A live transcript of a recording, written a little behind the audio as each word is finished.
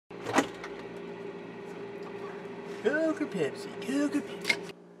Coke or Pepsi? Coke or Pepsi?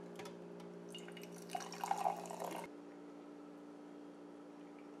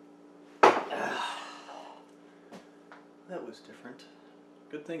 That was different.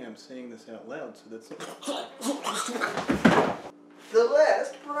 Good thing I'm saying this out loud so that's the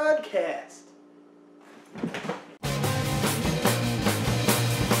last broadcast.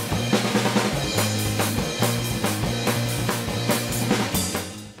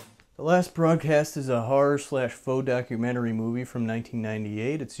 The Last Broadcast is a horror/faux documentary movie from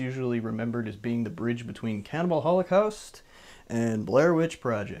 1998. It's usually remembered as being the bridge between Cannibal Holocaust and Blair Witch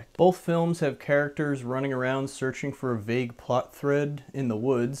Project. Both films have characters running around searching for a vague plot thread in the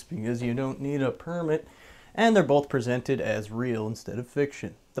woods because you don't need a permit, and they're both presented as real instead of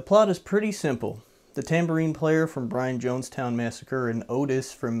fiction. The plot is pretty simple. The tambourine player from Brian Jonestown Massacre and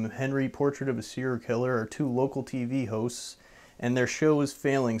Otis from Henry Portrait of a Serial Killer are two local TV hosts, and their show is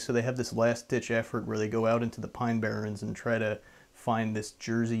failing, so they have this last-ditch effort where they go out into the Pine Barrens and try to find this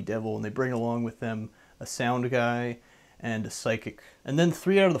Jersey Devil, and they bring along with them a sound guy and a psychic. And then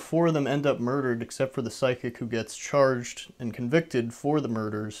 3 out of the 4 of them end up murdered, except for the psychic, who gets charged and convicted for the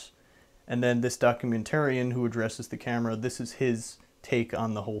murders. And then this documentarian who addresses the camera, this is his take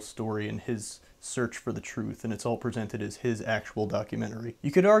on the whole story and his search for the truth, and it's all presented as his actual documentary.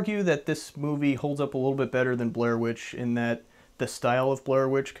 You could argue that this movie holds up a little bit better than Blair Witch in that the style of Blair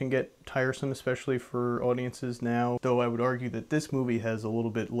Witch can get tiresome, especially for audiences now, though I would argue that this movie has a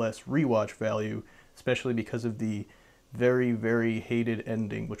little bit less rewatch value, especially because of the very, very hated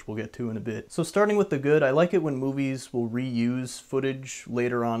ending, which we'll get to in a bit. So starting with the good, I like it when movies will reuse footage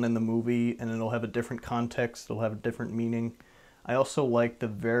later on in the movie and it'll have a different context, it'll have a different meaning. I also like the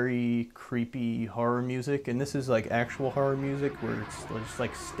very creepy horror music, and this is like actual horror music where it's just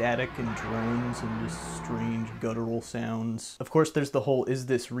like static and drones and just strange guttural sounds. Of course there's the whole is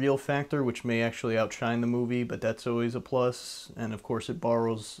this real factor, which may actually outshine the movie, but that's always a plus. And of course it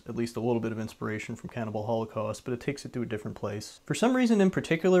borrows at least a little bit of inspiration from Cannibal Holocaust, but it takes it to a different place. For some reason in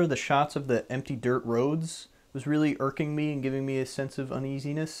particular, the shots of the empty dirt roads was really irking me and giving me a sense of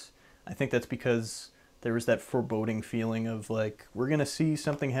uneasiness. I think that's because there was that foreboding feeling of like, we're gonna see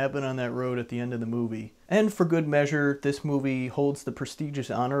something happen on that road at the end of the movie. And for good measure, this movie holds the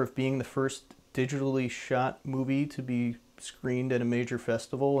prestigious honor of being the first digitally shot movie to be screened at a major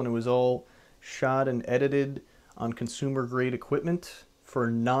festival, and it was all shot and edited on consumer-grade equipment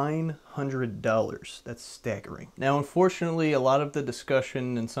for $900. That's staggering. Now, unfortunately, a lot of the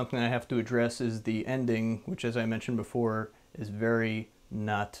discussion and something I have to address is the ending, which, as I mentioned before, is very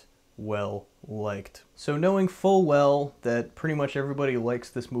not well liked. So knowing full well that pretty much everybody likes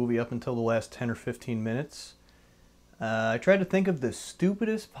this movie up until the last 10 or 15 minutes, I tried to think of the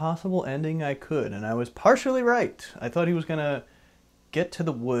stupidest possible ending I could, and I was partially right. I thought he was gonna get to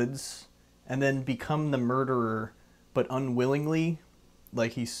the woods and then become the murderer, but unwillingly,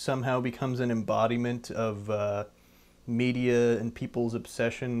 like he somehow becomes an embodiment of media and people's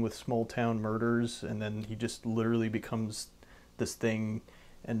obsession with small town murders, and then he just literally becomes this thing,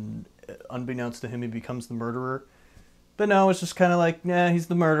 and unbeknownst to him, he becomes the murderer. But no, it's just kind of like, nah, he's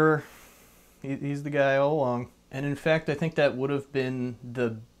the murderer. He's the guy all along. And in fact, I think that would have been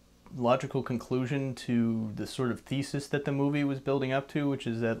the logical conclusion to the sort of thesis that the movie was building up to, which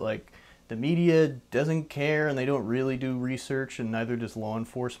is that, like, the media doesn't care and they don't really do research, and neither does law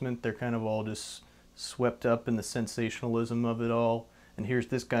enforcement. They're kind of all just swept up in the sensationalism of it all. And here's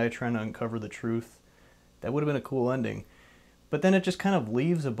this guy trying to uncover the truth. That would have been a cool ending. But then it just kind of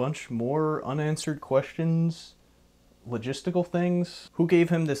leaves a bunch more unanswered questions, logistical things. Who gave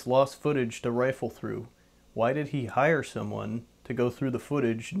him this lost footage to rifle through? Why did he hire someone to go through the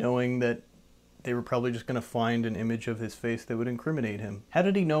footage knowing that they were probably just going to find an image of his face that would incriminate him? How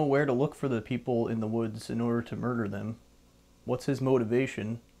did he know where to look for the people in the woods in order to murder them? What's his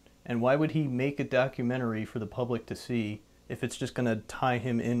motivation? And why would he make a documentary for the public to see if it's just going to tie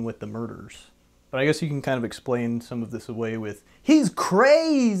him in with the murders? But I guess you can kind of explain some of this away with, he's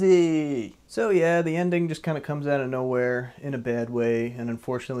crazy! So yeah, the ending just kind of comes out of nowhere in a bad way, and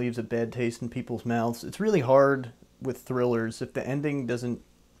unfortunately leaves a bad taste in people's mouths. It's really hard with thrillers if the ending doesn't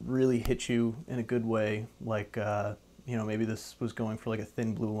really hit you in a good way, like, you know, maybe this was going for like a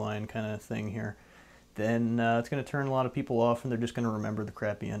thin blue line kind of thing here, then it's going to turn a lot of people off and they're just going to remember the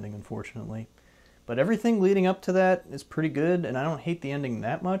crappy ending, unfortunately. But everything leading up to that is pretty good, and I don't hate the ending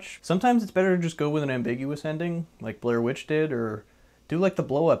that much. Sometimes it's better to just go with an ambiguous ending, like Blair Witch did, or do like the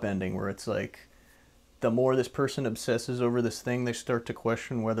blow-up ending, where it's like, the more this person obsesses over this thing, they start to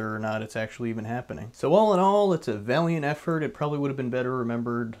question whether or not it's actually even happening. So all in all, it's a valiant effort. It probably would have been better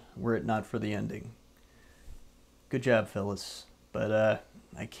remembered were it not for the ending. Good job, fellas. But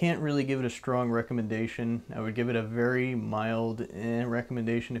I can't really give it a strong recommendation. I would give it a very mild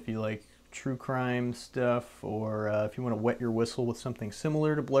recommendation if you like true crime stuff, or if you want to wet your whistle with something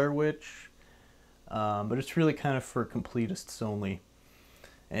similar to Blair Witch. But it's really kind of for completists only.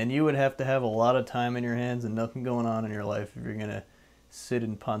 And you would have to have a lot of time in your hands and nothing going on in your life if you're going to sit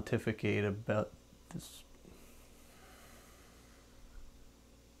and pontificate about this.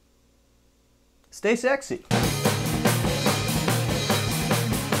 Stay sexy.